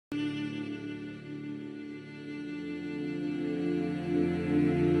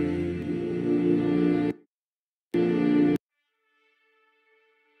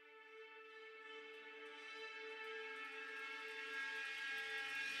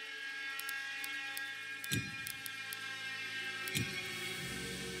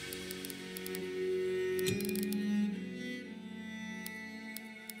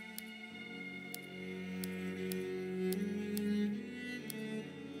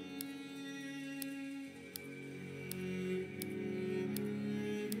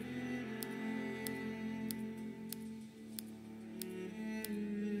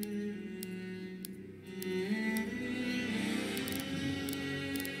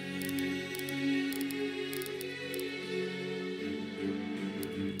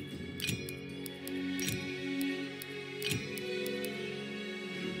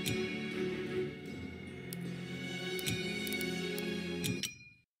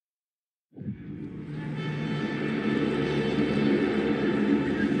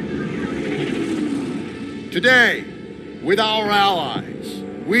Today, with our allies,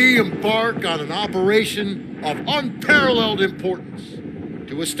 we embark on an operation of unparalleled importance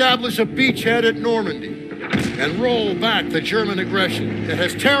to establish a beachhead at Normandy and roll back the German aggression that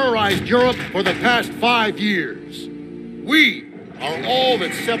has terrorized Europe for the past 5 years. We are all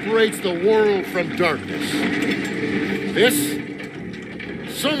that separates the world from darkness. This,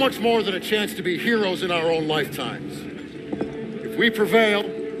 so much more than a chance to be heroes in our own lifetimes. If we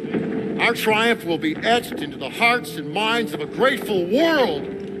prevail, our triumph will be etched into the hearts and minds of a grateful world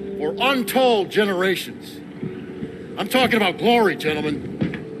for untold generations. I'm talking about glory,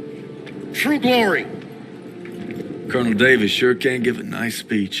 gentlemen. True glory. Colonel Davis sure can give a nice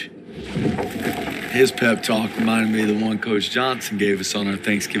speech. His pep talk reminded me of the one Coach Johnson gave us on our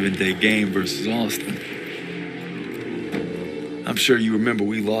Thanksgiving Day game versus Austin. I'm sure you remember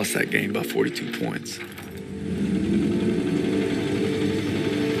we lost that game by 42 points.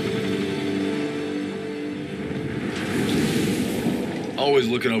 Always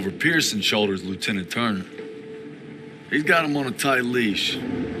looking over Pearson's shoulders, Lieutenant Turner. He's got him on a tight leash.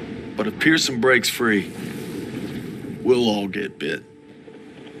 But if Pearson breaks free, we'll all get bit.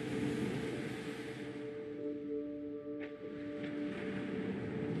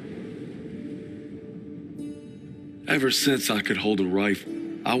 Ever since I could hold a rifle,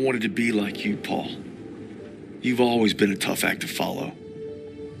 I wanted to be like you, Paul. You've always been a tough act to follow.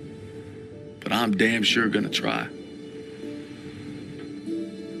 But I'm damn sure gonna try.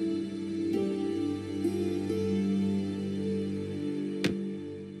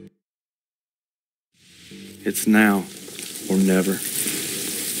 It's now or never.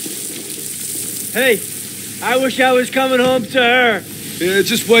 Hey, I wish I was coming home to her. Yeah,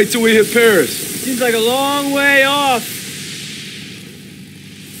 just wait till we hit Paris. Seems like a long way off.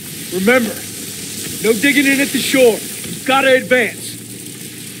 Remember, no digging in at the shore. You've got to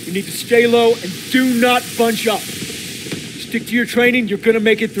advance. You need to stay low and do not bunch up. Stick to your training, you're going to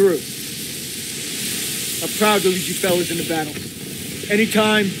make it through. I'm proud to lead you fellas into battle.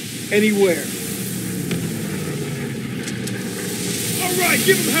 Anytime, anywhere. All right,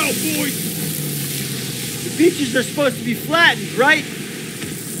 give him hell, boys! The beaches are supposed to be flattened, right?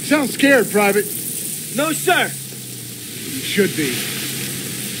 Sound scared, Private. No, sir. You should be.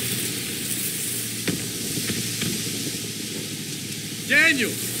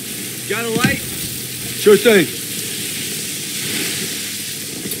 Daniel, got a light? Sure thing.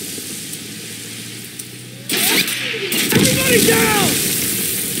 Everybody down!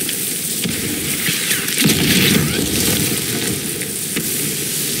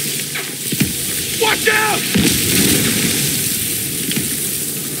 Watch out!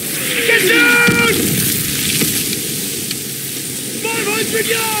 Get down! 500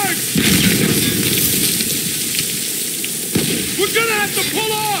 yards! We're gonna have to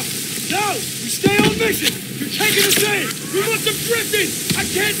pull off! No! We stay on mission! You're taking us in! We must have drifted! I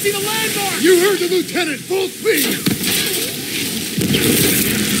can't see the landmark! You heard the lieutenant, full speed!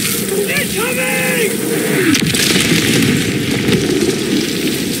 Incoming!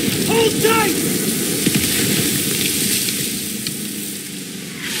 Hold tight!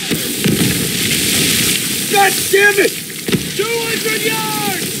 God damn it! 200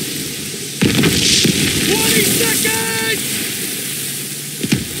 yards! 20 seconds!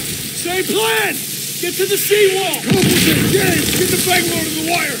 Same plan! Get to the seawall! Completion, James! Get the Bangalore to the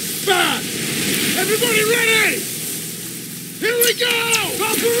wire! Fast! Everybody ready! Here we go!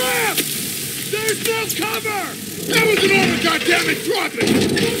 Drop the ramp! There's no cover! That was an order, goddammit! Drop it!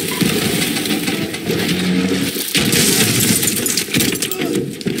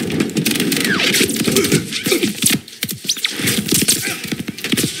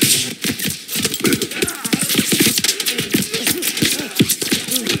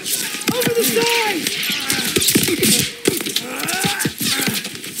 Over the side!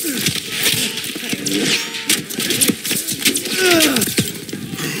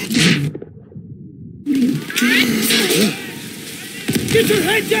 Get your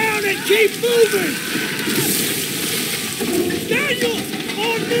head down and keep moving! Daniel,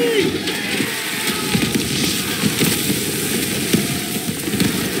 on me!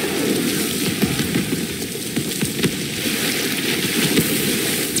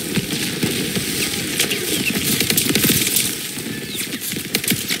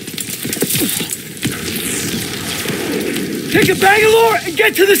 Take a Bangalore and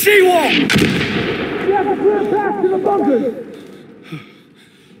get to the seawall! We have a clear path to the bunkers!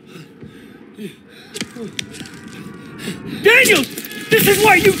 Daniel, this is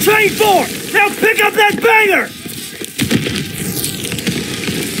what you trained for! Now pick up that banger!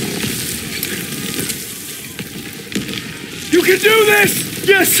 You can do this!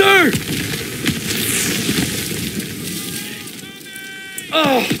 Yes, sir!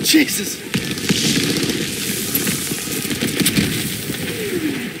 Oh, Jesus.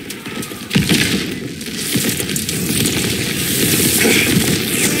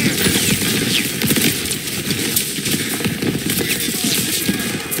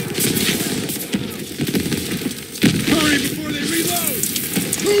 Hurry before they reload!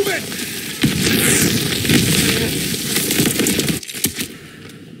 Move it!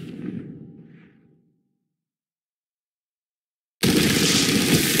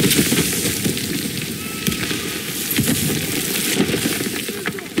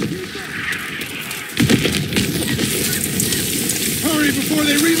 Hurry before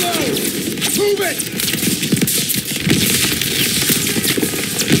they reload! Move it!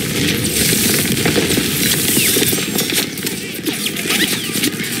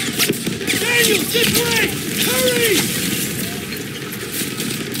 Daniel, this way! Hurry!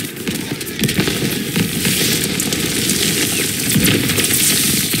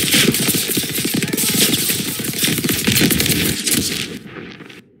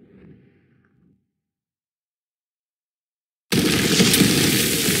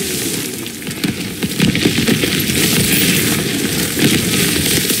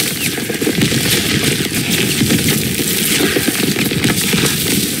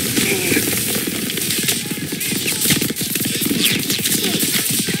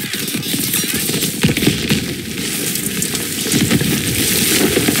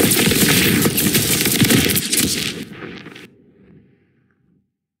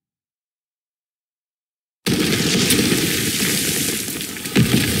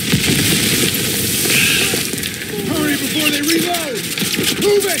 Hurry before they reload!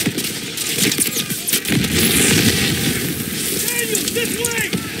 Move it! Daniel, this way!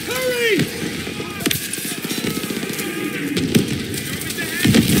 Hurry!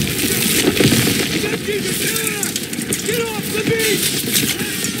 Get off the beach!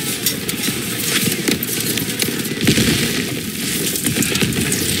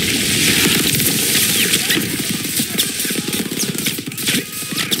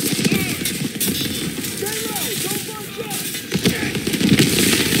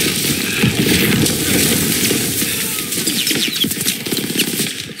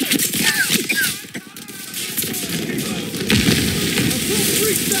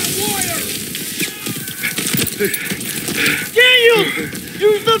 Daniel!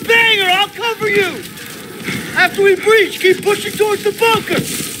 Use the banger! I'll cover you! After we breach, keep pushing towards the bunker!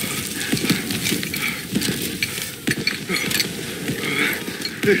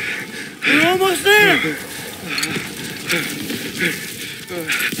 We're almost there!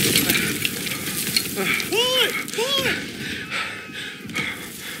 Pull it! Pull it!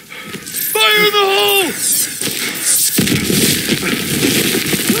 Fire in the hole!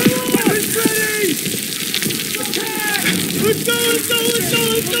 Weapons ready! Attack! Let's go! Let's go! Let's go!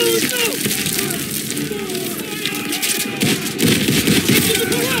 Let's go! Let's go! Get to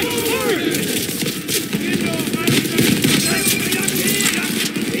the right! Hurry!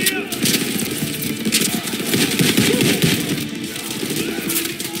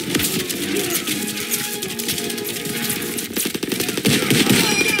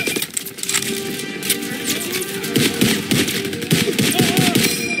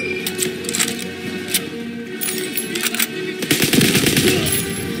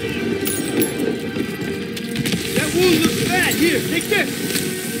 That wound looks bad. Here, take this.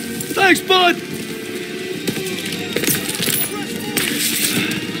 Thanks, bud.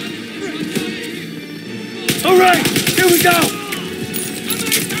 All right, here we go.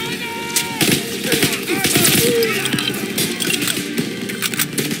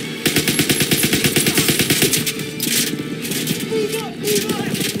 Move up! Move up!